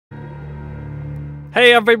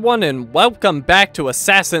Hey everyone, and welcome back to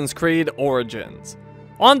Assassin's Creed Origins.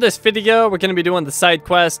 On this video, we're going to be doing the side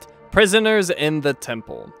quest, Prisoners in the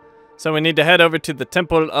Temple. So we need to head over to the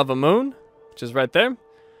Temple of Amun, which is right there,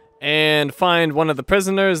 and find one of the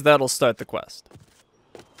prisoners that'll start the quest.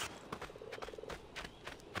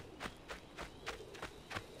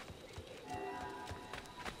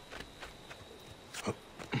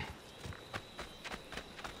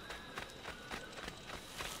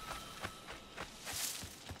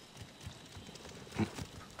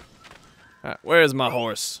 Alright, where's my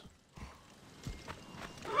horse?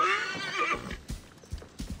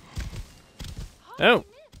 Oh,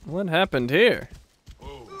 what happened here?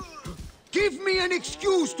 Give me an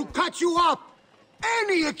excuse to cut you up!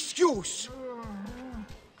 Any excuse!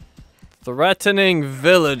 Threatening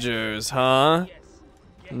villagers, huh?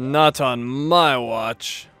 Not on my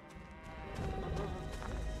watch.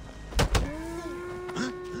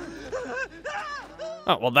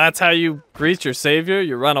 Oh, well that's how you greet your savior?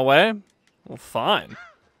 You run away? Well, fine.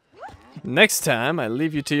 Next time, I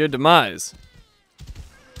leave you to your demise.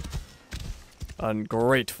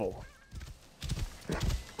 Ungrateful.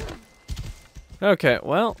 Okay,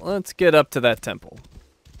 well, let's get up to that temple.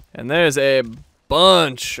 And there's a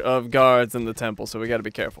bunch of guards in the temple, so we gotta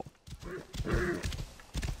be careful.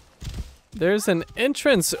 There's an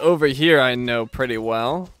entrance over here I know pretty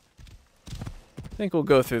well. I think we'll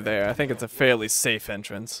go through there. I think it's a fairly safe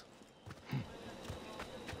entrance.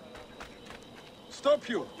 Stop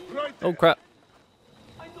you! Right there. Oh crap.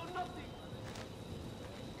 I know nothing.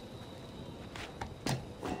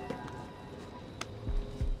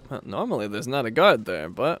 Well, normally there's not a guard there,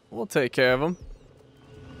 but we'll take care of him.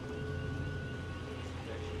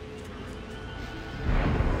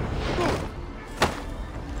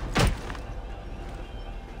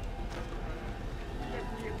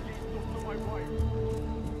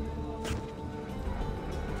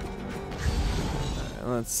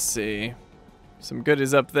 Let's see. Some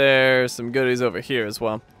goodies up there, some goodies over here as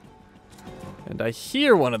well. And I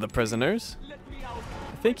hear one of the prisoners.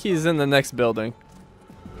 I think he's in the next building.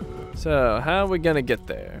 So, how are we gonna get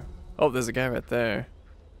there? Oh, there's a guy right there.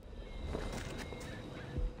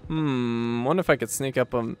 Wonder if I could sneak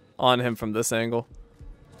up on him from this angle.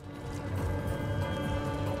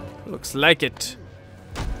 Looks like it.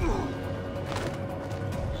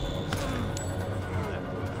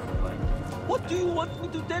 What do you want me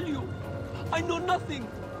to tell you? I know nothing.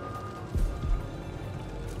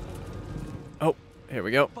 Oh, here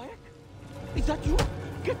we go. Bayek? Is that you?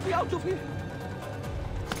 Get me out of here.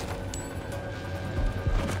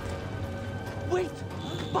 Wait,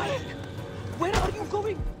 Bayek, where are you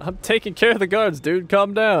going? I'm taking care of the guards, dude.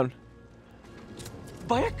 Calm down.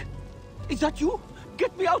 Bayek, is that you?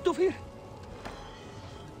 Get me out of here.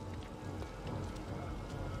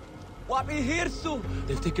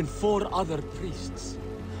 They've taken 4 other priests.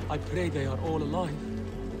 I pray they are all alive.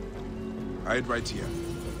 Hide right here.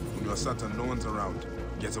 When you are certain no one's around,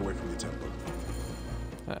 get away from the temple.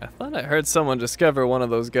 I thought I heard someone discover one of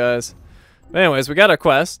those guys. But anyways, we got our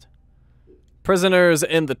quest. Prisoners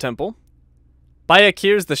in the temple. Bayek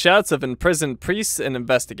hears the shouts of imprisoned priests and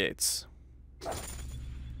investigates.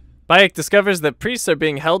 Bayek discovers that priests are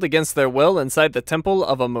being held against their will inside the Temple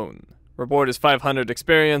of Amun. Reward is 500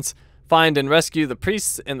 experience. Find and rescue the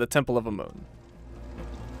priests in the Temple of Amun.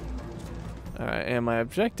 Alright, and my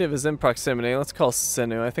objective is in proximity. Let's call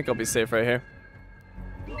Sinu. I think I'll be safe right here.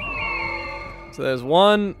 So there's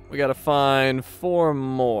one. We gotta find 4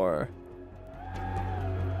 more.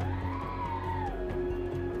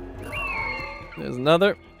 There's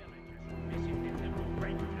another.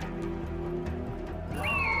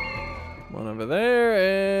 One over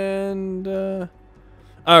there, and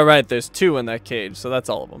alright, there's 2 in that cage, so that's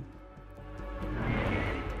all of them.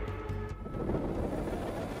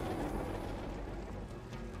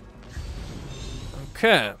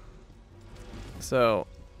 Okay. So,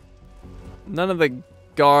 none of the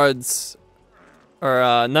guards, or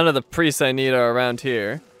none of the priests I need are around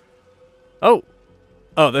here. Oh!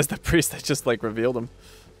 Oh, there's the priest that just, like, revealed him.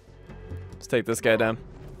 Let's take this guy down.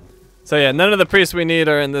 So yeah, none of the priests we need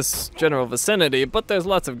are in this general vicinity, but there's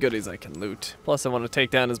lots of goodies I can loot. Plus I want to take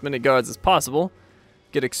down as many guards as possible,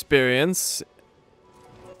 get experience,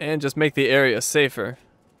 and just make the area safer.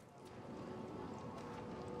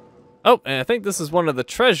 Oh, and I think this is one of the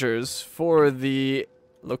treasures for the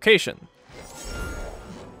location.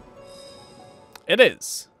 It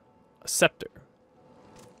is. A scepter.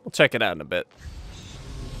 We'll check it out in a bit.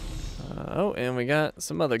 Oh, and we got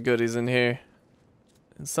some other goodies in here.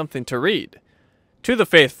 And something to read. To the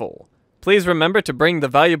faithful, please remember to bring the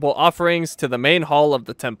valuable offerings to the main hall of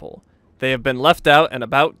the temple. They have been left out and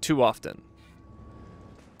about too often.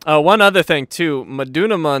 Oh, one other thing too.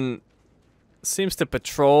 Madunamun seems to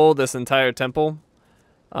patrol this entire temple.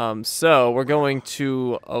 So we're going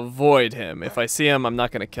to avoid him. If I see him, I'm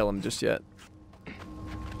not going to kill him just yet.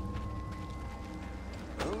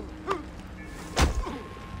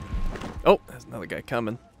 Oh, there's another guy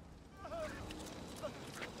coming.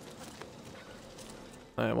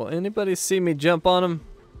 Alright, will anybody see me jump on him?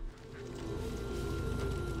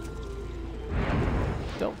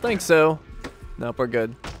 Don't think so. Nope, we're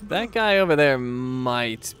good. That guy over there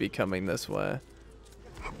might be coming this way.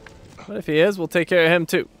 But if he is, we'll take care of him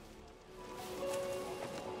too.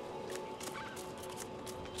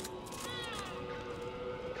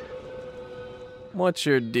 What's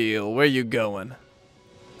your deal? Where you going?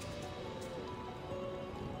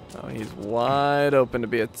 Oh, he's wide open to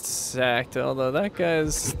be attacked, although that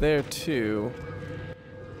guy's there too.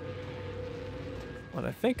 What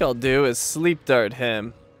I think I'll do is sleep dart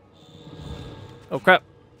him. Oh crap.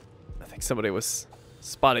 I think somebody was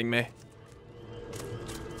spotting me.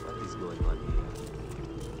 What is going on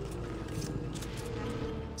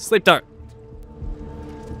here? Sleep dart.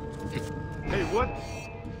 Hey, what?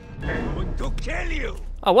 I'm going to kill you!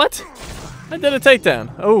 Oh, what? I did a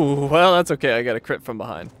takedown. Oh, well, that's okay. I got a crit from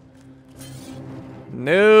behind.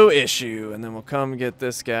 No issue. And then we'll come get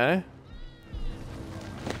this guy.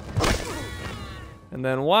 And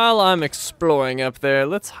then while I'm exploring up there,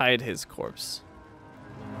 let's hide his corpse.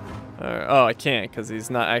 Oh, I can't because he's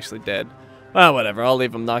not actually dead. Well, whatever. I'll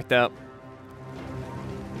leave him knocked out.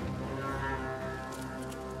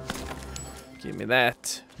 Give me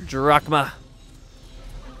that drachma.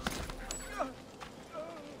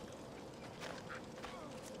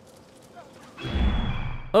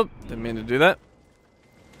 Oh, didn't mean to do that.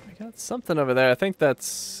 I got something over there. I think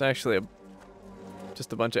that's actually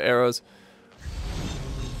just a bunch of arrows.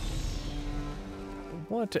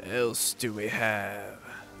 What else do we have?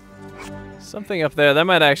 Something up there. That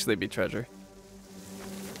might actually be treasure.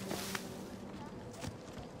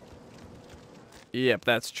 Yep,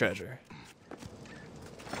 that's treasure.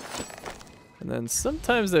 And then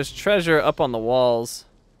sometimes there's treasure up on the walls.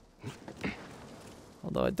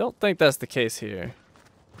 Although I don't think that's the case here.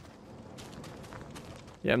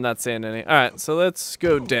 Yeah, I'm not seeing any. Alright, so let's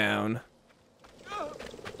go down. I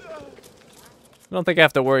don't think I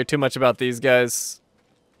have to worry too much about these guys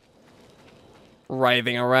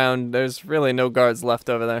writhing around. There's really no guards left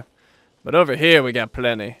over there. But over here we got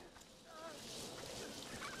plenty.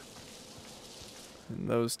 And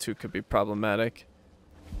those two could be problematic.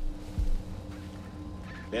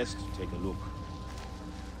 Best take a look.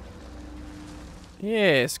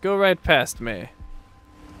 Yes, go right past me.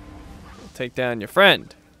 We'll take down your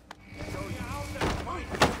friend.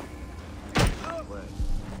 Well,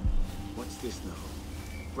 what's this now?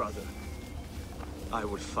 Brother, I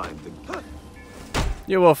will find the...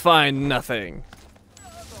 You will find nothing.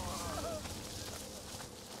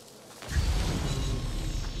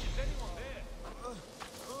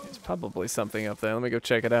 There's probably something up there. Let me go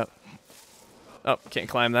check it out. Oh, can't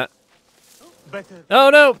climb that. Oh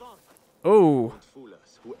no! Oh, Fool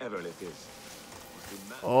us, whoever it is.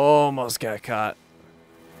 almost got caught.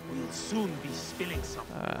 We'll soon be spilling some.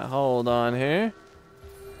 Hold on here.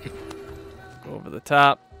 Go over the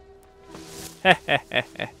top.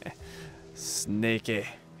 Sneaky.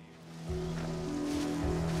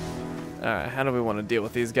 Alright, how do we want to deal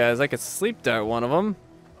with these guys? I could sleep dart one of them.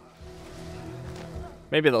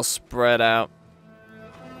 Maybe they'll spread out.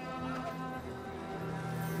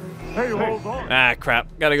 Hey, hold on! Ah, crap.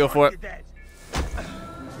 Gotta go for it.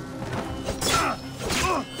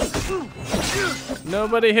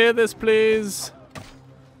 Nobody hear this, please.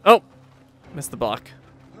 Oh, missed the block.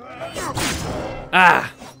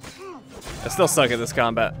 Ah! I still suck at this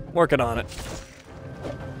combat. Working on it.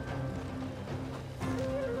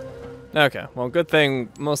 Okay, well, good thing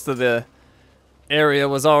most of the area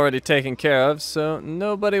was already taken care of, so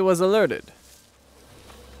nobody was alerted.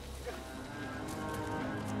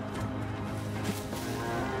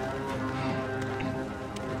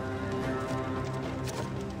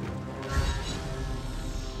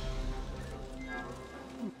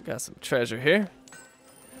 Got some treasure here.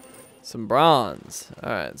 Some bronze.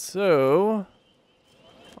 Alright, so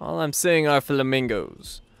all I'm seeing are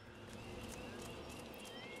flamingos.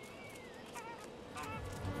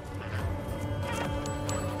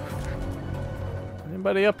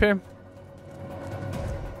 Anybody up here?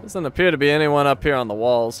 Doesn't appear to be anyone up here on the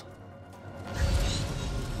walls.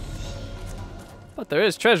 But there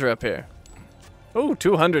is treasure up here. Oh,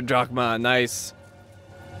 200 drachma. Nice.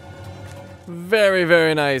 Very,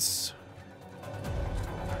 very nice.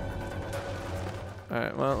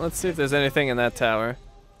 Alright, well, let's see if there's anything in that tower.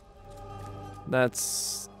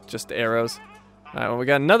 That's just arrows. Alright, well, we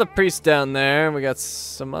got another priest down there. We got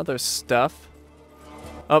some other stuff.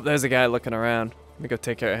 Oh, there's a guy looking around. Let me go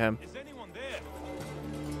take care of him. Is anyone there?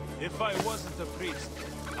 If I wasn't a priest,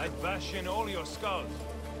 I'd bash in all your skulls.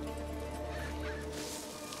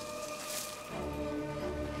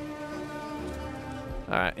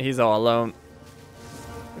 Alright, he's all alone.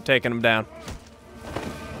 We're taking him down.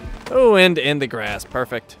 Oh, and in the grass.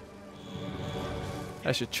 Perfect.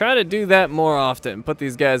 I should try to do that more often. Put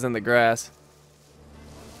these guys in the grass.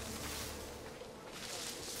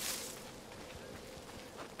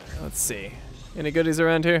 Let's see. Any goodies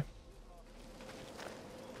around here?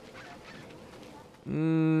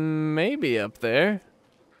 Maybe up there.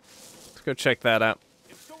 Let's go check that out.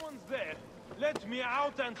 If someone's there, let me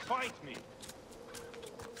out and fight me.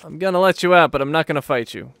 I'm gonna let you out, but I'm not gonna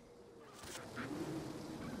fight you.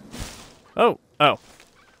 Oh. I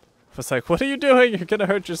was like, what are you doing? You're gonna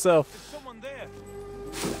hurt yourself. Is someone there?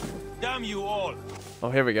 Damn you all. Oh,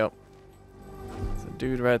 here we go. There's a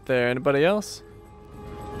dude right there. Anybody else?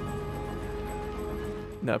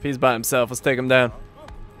 Nope, he's by himself. Let's take him down.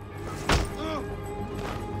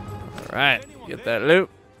 Alright, get that loot.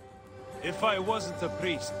 If I wasn't a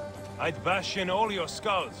priest, I'd bash in all your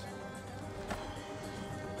skulls.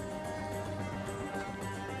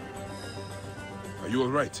 Are you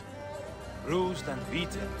alright? Bruised and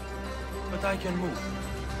beaten, but I can move.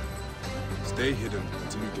 Stay hidden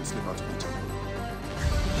until you can slip out of the tunnel.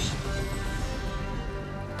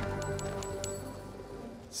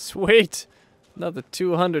 Sweet. Another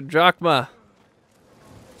 200 drachma.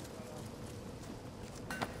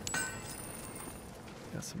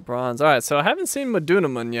 Got some bronze. Alright, so I haven't seen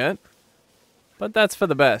Medunamun yet, but that's for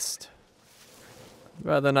the best. I'd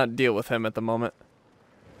rather not deal with him at the moment.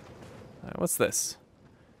 Alright, what's this?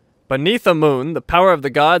 Beneath a moon, the power of the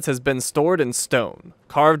gods has been stored in stone,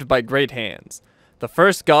 carved by great hands. The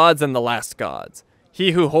first gods and the last gods.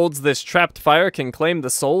 He who holds this trapped fire can claim the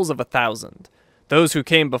souls of 1,000. Those who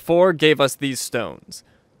came before gave us these stones.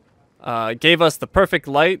 Gave us the perfect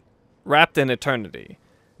light, wrapped in eternity.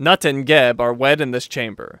 Nut and Geb are wed in this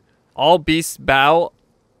chamber. All beasts bow,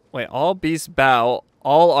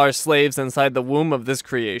 all are slaves inside the womb of this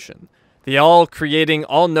creation. The all-creating,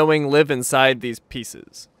 all-knowing live inside these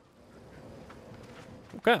pieces.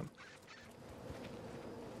 Okay.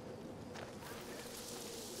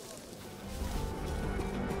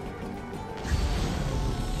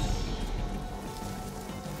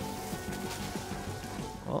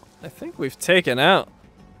 Well, I think we've taken out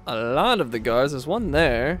a lot of the guards. There's one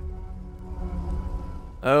there.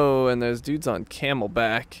 Oh, and there's dudes on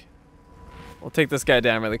camelback. We'll take this guy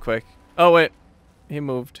down really quick. Oh, wait. He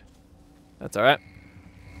moved. That's alright.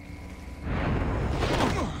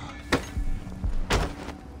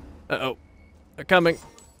 Uh-oh. They're coming.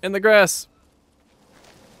 In the grass.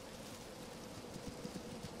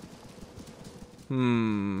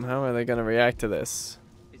 How are they gonna react to this?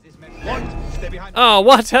 What? Stay behind. Oh,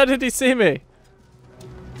 what? How did he see me?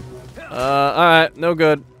 Alright. No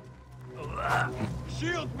good.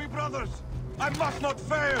 Shield me, brothers! I must not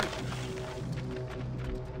fail!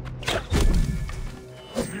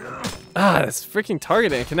 Ah, this freaking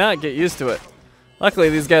targeting. I cannot get used to it. Luckily,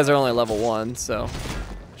 these guys are only level 1, so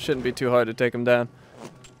shouldn't be too hard to take them down.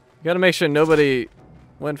 You gotta make sure nobody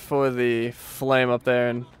went for the flame up there,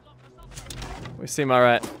 and we seem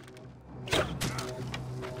alright.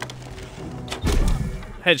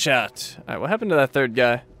 Headshot. Alright, what happened to that third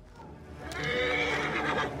guy?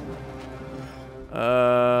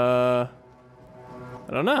 I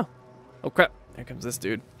don't know. Oh crap, here comes this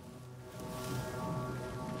dude.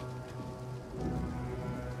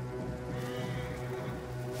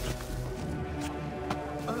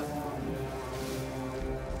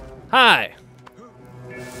 Hi!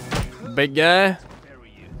 Big guy.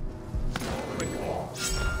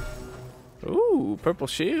 Ooh, purple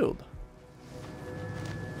shield.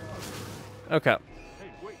 Okay.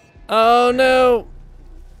 Oh no!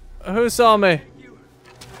 Who saw me?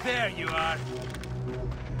 There you are.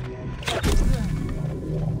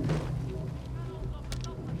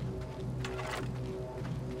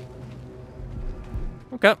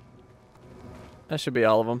 Okay. That should be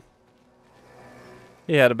all of them.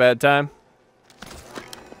 He had a bad time.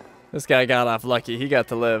 This guy got off lucky. He got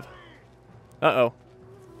to live. Uh-oh.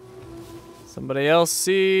 Somebody else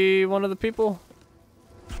see one of the people?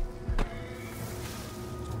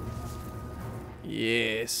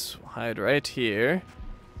 Yes. We'll hide right here.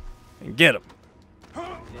 And get him.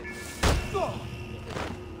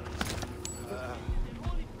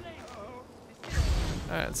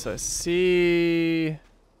 Alright, so I see...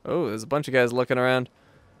 Oh, there's a bunch of guys looking around.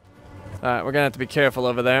 Alright, we're gonna have to be careful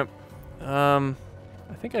over there. I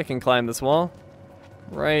I think I can climb this wall.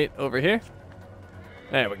 Right over here.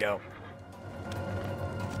 There we go.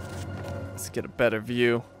 Let's get a better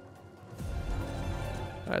view.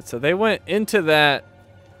 Alright, so they went into that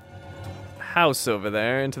house over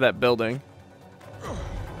there, into that building.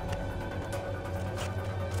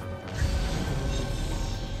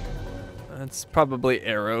 That's probably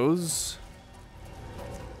arrows.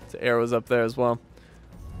 There's arrows up there as well.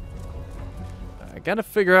 I gotta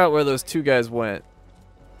figure out where those two guys went.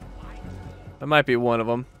 That might be one of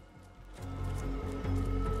them.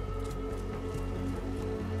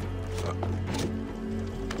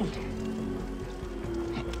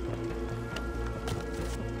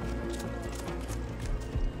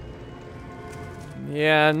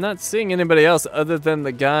 Yeah, I'm not seeing anybody else other than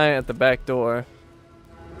the guy at the back door.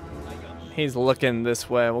 He's looking this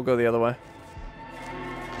way. We'll go the other way.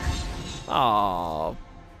 Aw,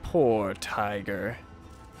 poor tiger.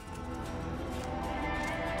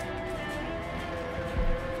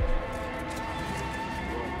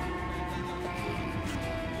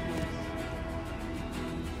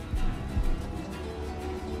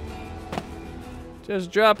 Just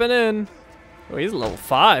dropping in. Oh, he's level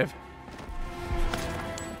 5.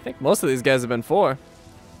 I think most of these guys have been 4.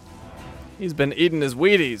 He's been eating his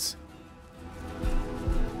Wheaties.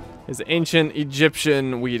 His ancient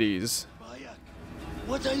Egyptian Wheaties.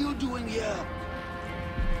 What are you doing here?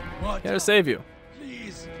 Here to save you.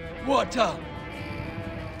 Please, water.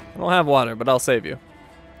 I don't have water, but I'll save you.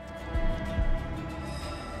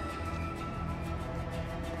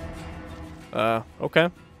 Okay.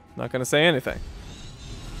 Not gonna say anything.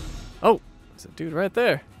 Oh, there's a dude right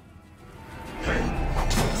there.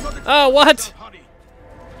 Oh, what?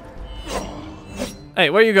 Hey,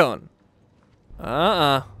 where you going?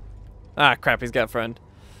 Ah, crap, he's got a friend.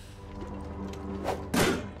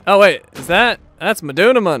 Oh, wait, is that? That's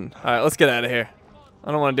Medunamun. All right, let's get out of here.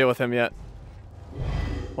 I don't want to deal with him yet.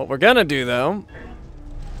 What we're gonna do, though,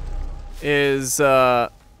 is,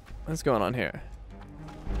 what's going on here?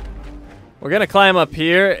 We're gonna climb up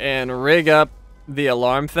here and rig up the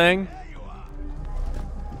alarm thing.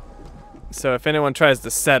 So if anyone tries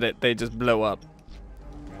to set it, they just blow up.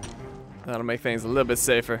 That'll make things a little bit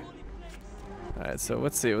safer. Alright, so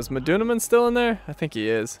let's see. Was Medunamun still in there? I think he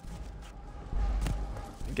is.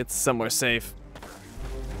 Get somewhere safe.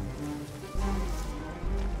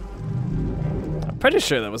 I'm pretty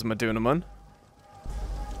sure that was Medunamun.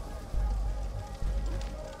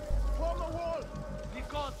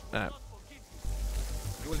 Alright.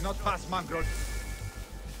 You will not pass, mongrel.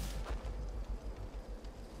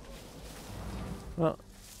 Well,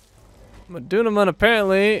 Medunamun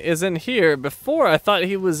apparently is in here. Before, I thought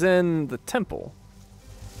he was in the temple.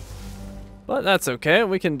 But that's okay.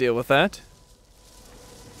 We can deal with that.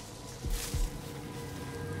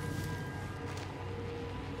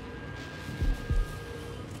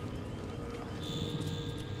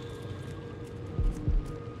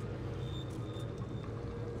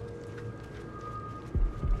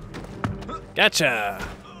 Gotcha!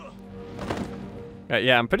 Alright,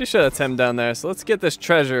 yeah, I'm pretty sure that's him down there. So let's get this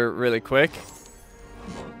treasure really quick.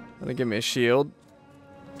 Gonna give me a shield.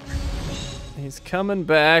 He's coming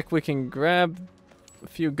back. We can grab a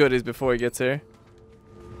few goodies before he gets here.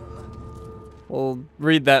 We'll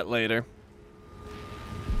read that later.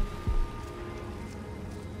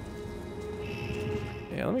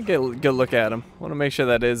 Yeah, let me get a good look at him. I want to make sure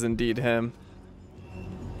that is indeed him.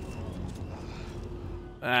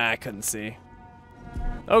 I couldn't see.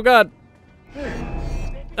 Oh god!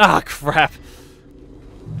 Ah, crap.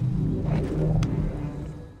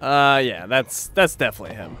 Yeah, that's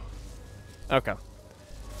definitely him. Okay.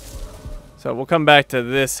 So we'll come back to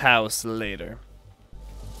this house later.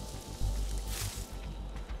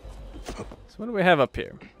 So what do we have up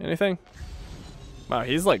here? Anything? Wow,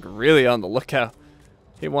 he's like really on the lookout.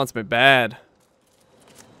 He wants me bad.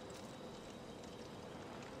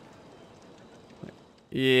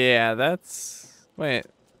 Yeah, that's... Wait.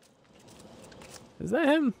 Is that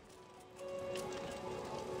him?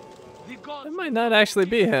 It might not actually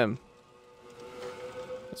be him.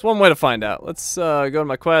 There's one way to find out. Let's go to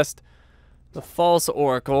my quest. The False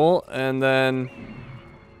Oracle, and then...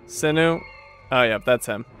 Sinu. Oh, yeah, that's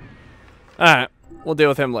him. Alright, we'll deal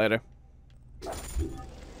with him later.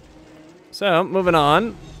 So, moving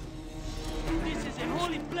on. This is a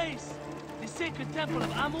holy place, the sacred temple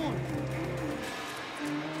of Amun.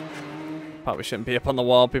 Probably shouldn't be up on the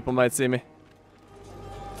wall. People might see me.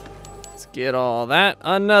 Let's get all that.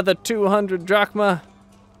 Another 200 drachma.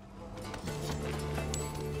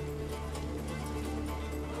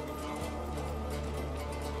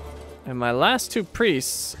 And my last two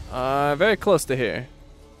priests are very close to here.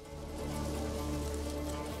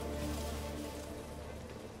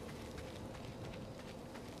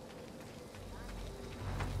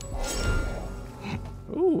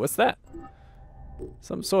 what's that?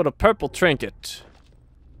 Some sort of purple trinket.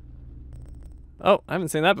 Oh, I haven't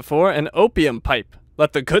seen that before. An opium pipe.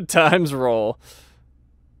 Let the good times roll.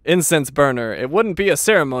 Incense burner. It wouldn't be a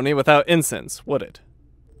ceremony without incense, would it?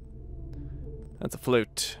 That's a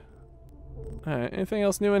flute. Alright, anything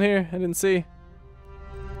else new in here I didn't see?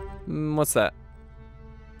 What's that?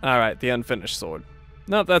 Alright, the unfinished sword.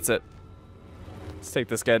 Nope, that's it. Let's take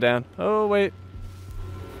this guy down. Oh, wait.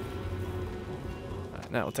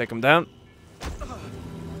 Alright, now we'll take him down.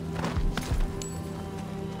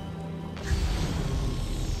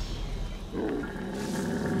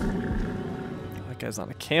 That guy's on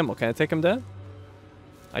a camel. Can I take him down?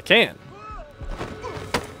 I can.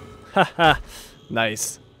 Haha.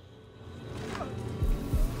 Nice.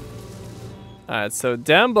 Alright, so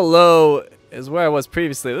down below is where I was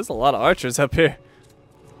previously. There's a lot of archers up here.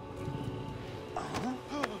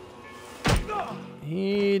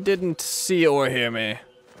 He didn't see or hear me.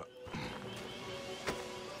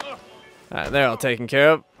 Alright, they're all taken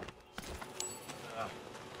care of.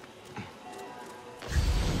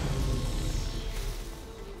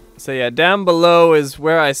 So yeah, down below is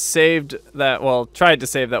where I saved that, well, tried to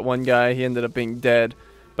save that one guy. He ended up being dead.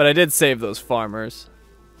 But I did save those farmers.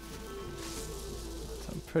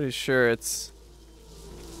 So I'm pretty sure it's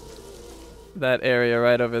that area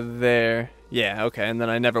right over there. Yeah, okay, and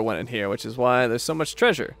then I never went in here, which is why there's so much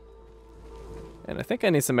treasure. And I think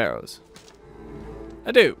I need some arrows.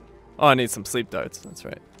 I do. Oh, I need some sleep darts, that's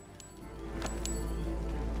right.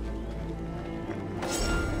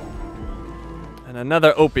 And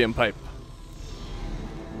another opium pipe.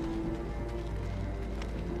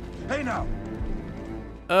 Hey now!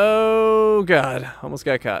 Oh god, almost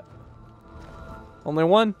got caught. Only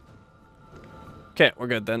one? Okay, we're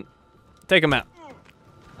good then. Take him out.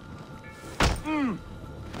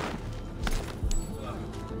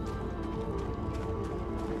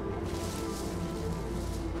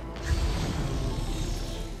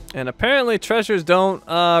 And apparently treasures don't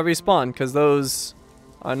respawn because those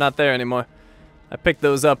are not there anymore. I picked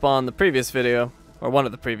those up on the previous video, or one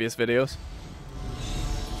of the previous videos.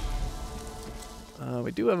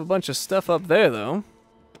 We do have a bunch of stuff up there though.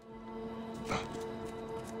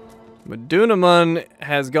 But Dunamun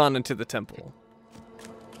has gone into the temple.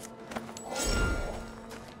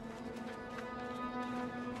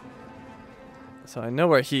 So I know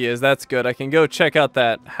where he is, that's good. I can go check out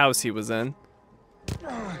that house he was in.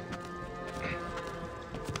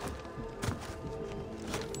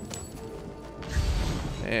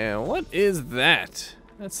 And what is that?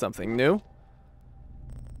 That's something new.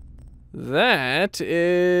 That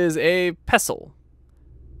is a pestle.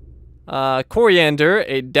 Coriander,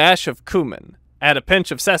 a dash of cumin. Add a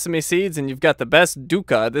pinch of sesame seeds and you've got the best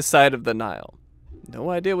dukkha this side of the Nile. No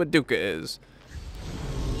idea what dukkha is.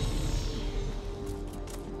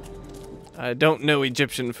 I don't know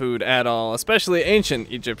Egyptian food at all, especially ancient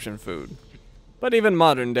Egyptian food. But even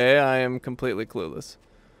modern day, I am completely clueless.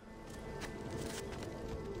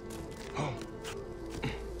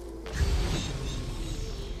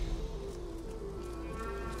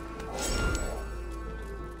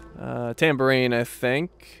 Tambourine, I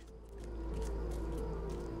think.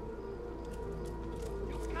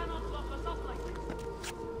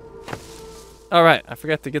 Alright, I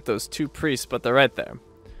forgot to get those two priests, but they're right there.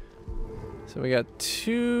 So we got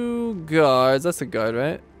two guards. That's a guard,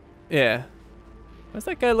 right? Yeah. Why does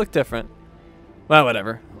that guy look different? Well,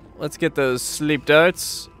 whatever. Let's get those sleep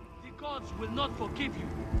darts. The gods will not forgive you.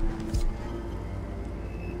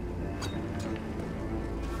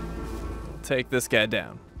 Take this guy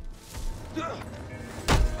down.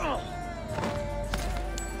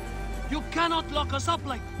 You cannot lock us up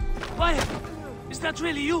like... Why? Is that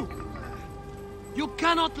really you? You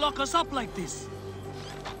cannot lock us up like this.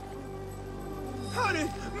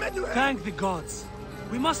 Thank the gods.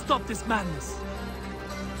 We must stop this madness.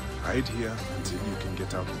 Hide here until you can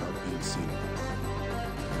get out without being seen.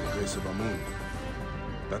 And the grace of Amun.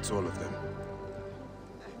 That's all of them.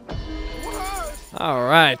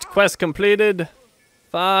 Alright, quest completed.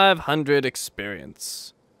 500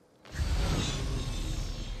 experience.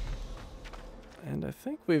 And I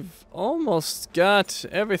think we've almost got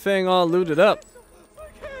everything all looted up.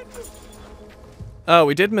 Oh,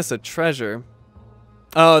 we did miss a treasure.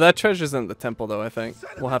 Oh, that treasure's in the temple though, I think.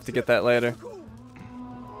 We'll have to get that later.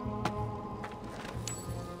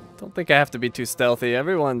 Don't think I have to be too stealthy.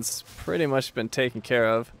 Everyone's pretty much been taken care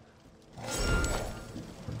of.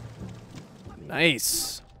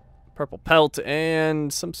 Nice. Purple pelt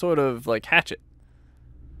and some sort of like hatchet.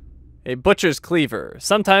 A butcher's cleaver.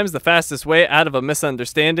 Sometimes the fastest way out of a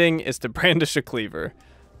misunderstanding is to brandish a cleaver.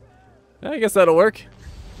 I guess that'll work.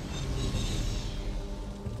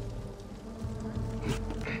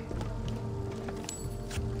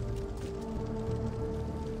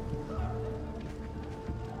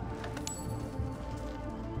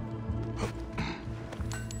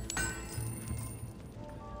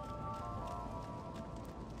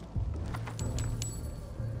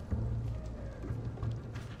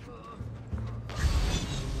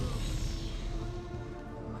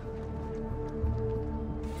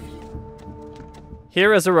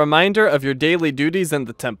 Here is a reminder of your daily duties in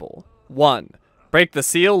the temple. 1. Break the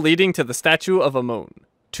seal leading to the statue of Amun.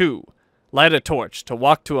 2. Light a torch to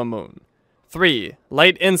walk to Amun. 3.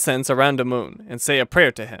 Light incense around Amun and say a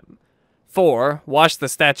prayer to him. 4. Wash the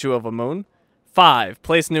statue of Amun. 5.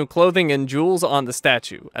 Place new clothing and jewels on the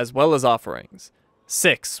statue, as well as offerings.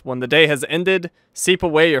 6. When the day has ended, seep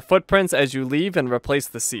away your footprints as you leave and replace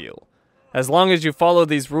the seal. As long as you follow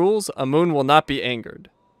these rules, Amun will not be angered.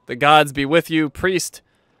 The gods be with you, priest.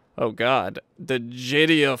 Oh god. The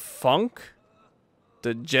Jedia Funk?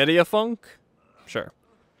 The Jedia Funk? Sure.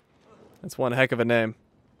 That's one heck of a name.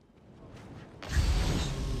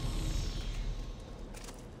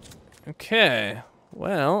 Okay.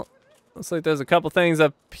 Well, looks like there's a couple things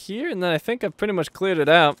up here, and then I think I've pretty much cleared it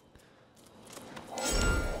out.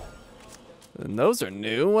 And those are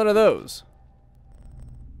new. What are those?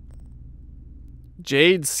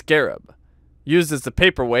 Jade Scarab. Used as a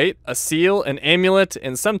paperweight, a seal, an amulet,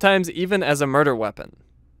 and sometimes even as a murder weapon.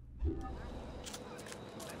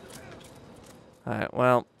 Alright,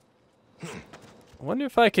 well. I wonder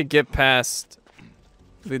if I could get past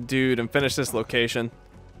the dude and finish this location.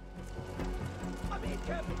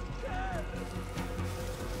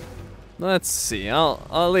 Let's see. I'll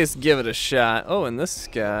at least give it a shot. Oh, and this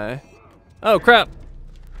guy. Oh, crap.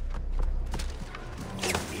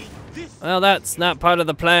 Well, that's not part of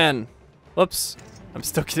the plan. Whoops. I'm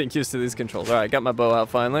still getting used to these controls. Alright, got my bow out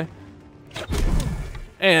finally.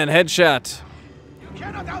 And headshot. You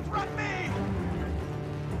cannot outrun me!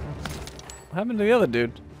 What happened to the other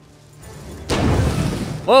dude?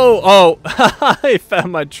 Whoa! Oh! I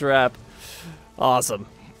found my trap. Awesome.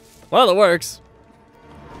 Well, it works.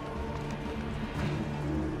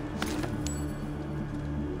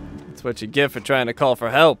 That's what you get for trying to call for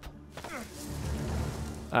help.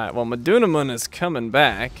 Alright, well, Madunamun is coming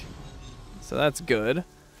back. So that's good.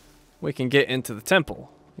 We can get into the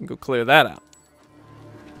temple and go clear that out.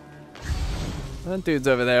 That dude's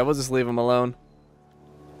over there. We'll just leave him alone.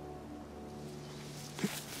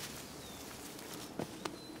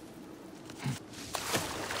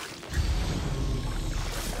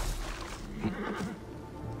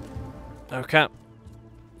 Okay.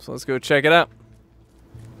 So let's go check it out.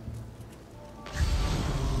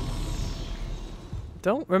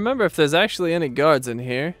 Don't remember if there's actually any guards in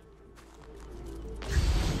here.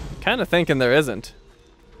 Kind of thinking there isn't.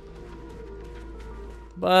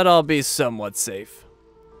 But I'll be somewhat safe.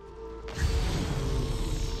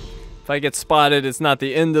 If I get spotted, it's not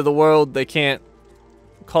the end of the world. They can't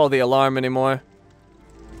call the alarm anymore.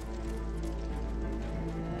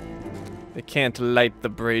 They can't light the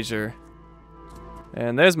brazier.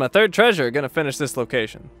 And there's my third treasure. Gonna finish this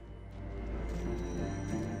location.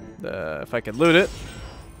 If I could loot it.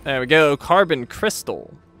 There we go. Carbon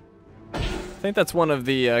crystal. I think that's one of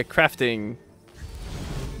the crafting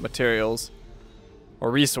materials.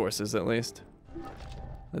 Or resources, at least.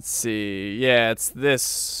 Let's see. Yeah, it's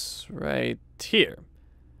this right here.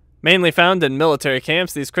 Mainly found in military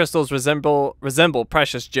camps, these crystals resemble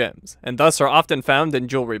precious gems, and thus are often found in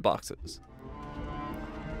jewelry boxes.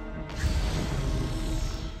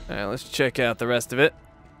 Alright, let's check out the rest of it.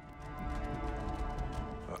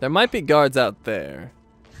 There might be guards out there.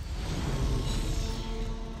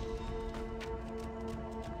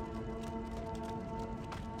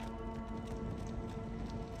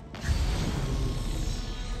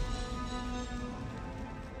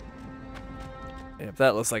 If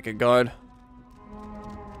that looks like a guard.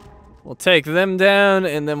 We'll take them down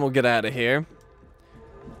and then we'll get out of here.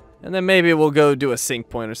 And then maybe we'll go do a sync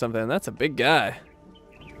point or something. That's a big guy.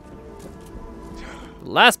 The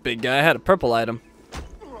last big guy had a purple item.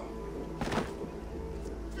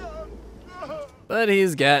 But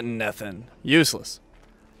he's got nothing. Useless.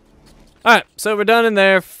 Alright, so we're done in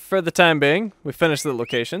there for the time being. We finished the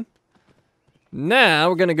location. Now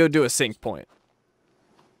we're gonna go do a sync point.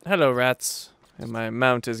 Hello, rats. And my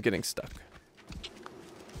mount is getting stuck.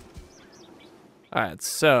 Alright,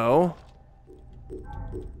 so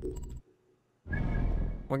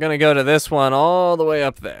we're gonna go to this one all the way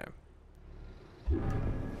up there.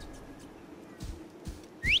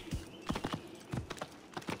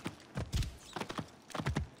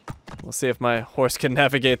 We'll see if my horse can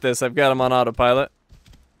navigate this. I've got him on autopilot.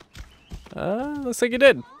 Looks like he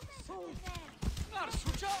did.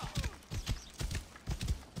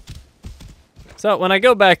 So when I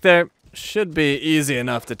go back there, should be easy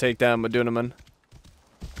enough to take down Madunamun.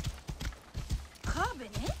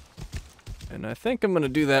 And I think I'm gonna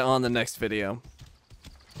do that on the next video.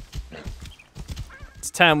 It's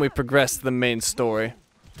time we progress the main story.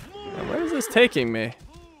 Now, where is this taking me?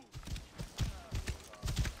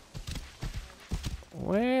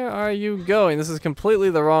 Where are you going? This is completely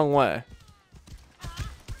the wrong way.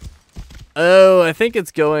 Oh, I think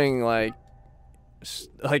it's going like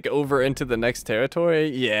over into the next territory.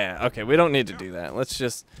 Yeah, okay, we don't need to do that. Let's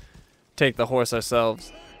just take the horse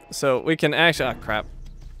ourselves. So we can actually, oh crap.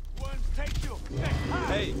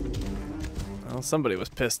 Hey, Well, somebody was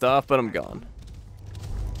pissed off, but I'm gone.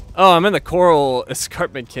 Oh, I'm in the coral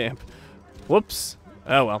escarpment camp. Whoops.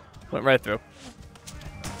 Oh well, went right through.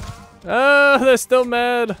 Oh, they're still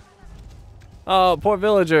mad. Oh, poor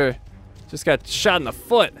villager. Just got shot in the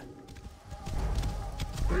foot.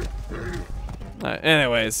 Alright,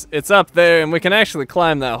 anyways, it's up there and we can actually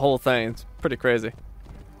climb that whole thing. It's pretty crazy.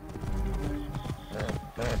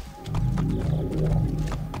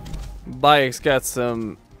 Bayek's got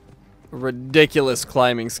some ridiculous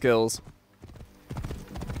climbing skills.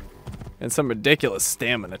 And some ridiculous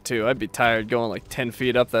stamina too. I'd be tired going like 10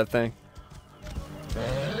 feet up that thing.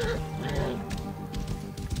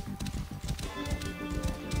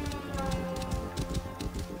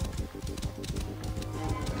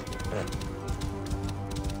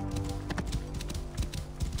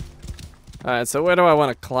 Alright, so where do I want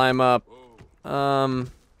to climb up?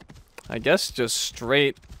 I guess just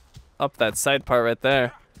straight up that side part right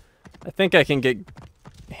there. I think I can get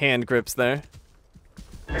hand grips there.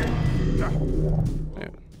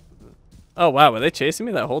 Oh wow, were they chasing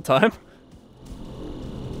me that whole time?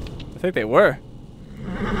 I think they were.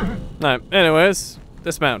 Alright, anyways,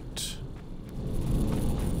 dismount.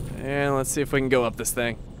 And let's see if we can go up this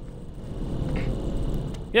thing.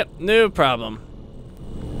 Yep, no problem.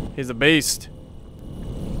 He's a beast.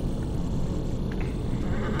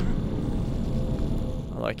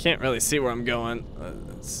 Although I can't really see where I'm going.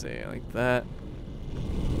 Let's see, like that.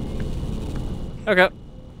 Okay.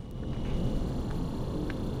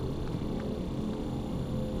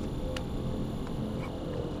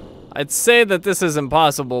 I'd say that this is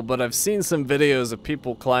impossible, but I've seen some videos of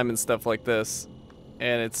people climbing stuff like this,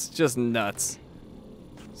 and it's just nuts.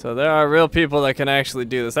 So there are real people that can actually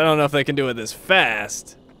do this. I don't know if they can do it this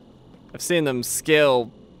fast. I've seen them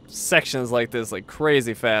scale sections like this like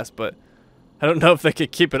crazy fast, but I don't know if they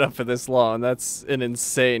could keep it up for this long. That's an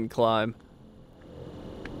insane climb.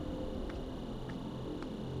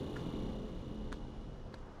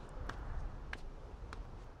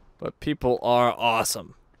 But people are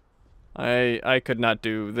awesome. I could not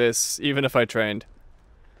do this even if I trained.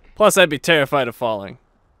 Plus I'd be terrified of falling.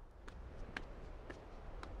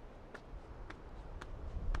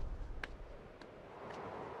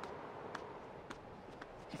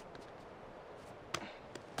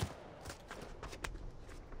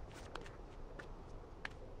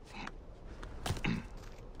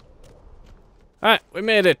 Alright, we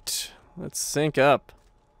made it. Let's sync up.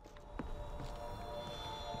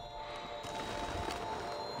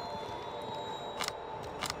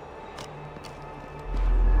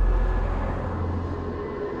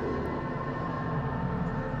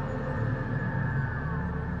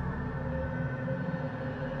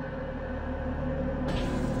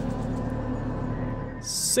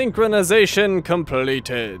 Synchronization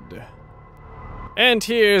completed. And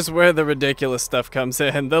here's where the ridiculous stuff comes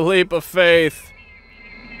in. The leap of faith.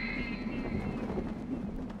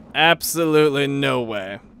 Absolutely no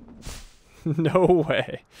way. No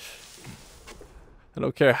way. I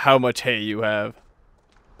don't care how much hay you have.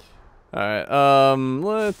 Alright,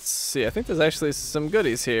 let's see. I think there's actually some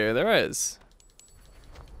goodies here. There is.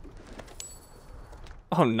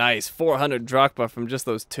 Oh, nice. 400 drachma from just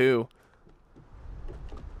those two.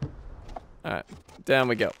 Alright, down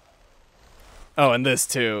we go. Oh, and this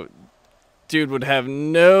too. Dude would have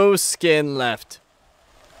no skin left.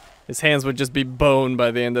 His hands would just be bone by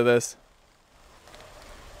the end of this.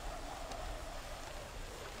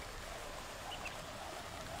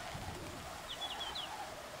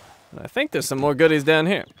 And I think there's some more goodies down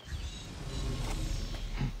here.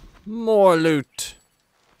 More loot.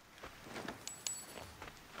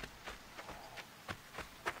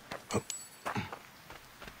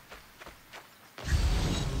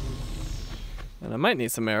 And I might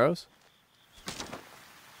need some arrows.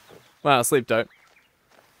 Wow, sleep dart.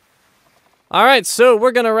 Alright, so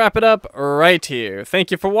we're gonna wrap it up right here.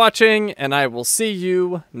 Thank you for watching, and I will see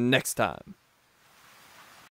you next time.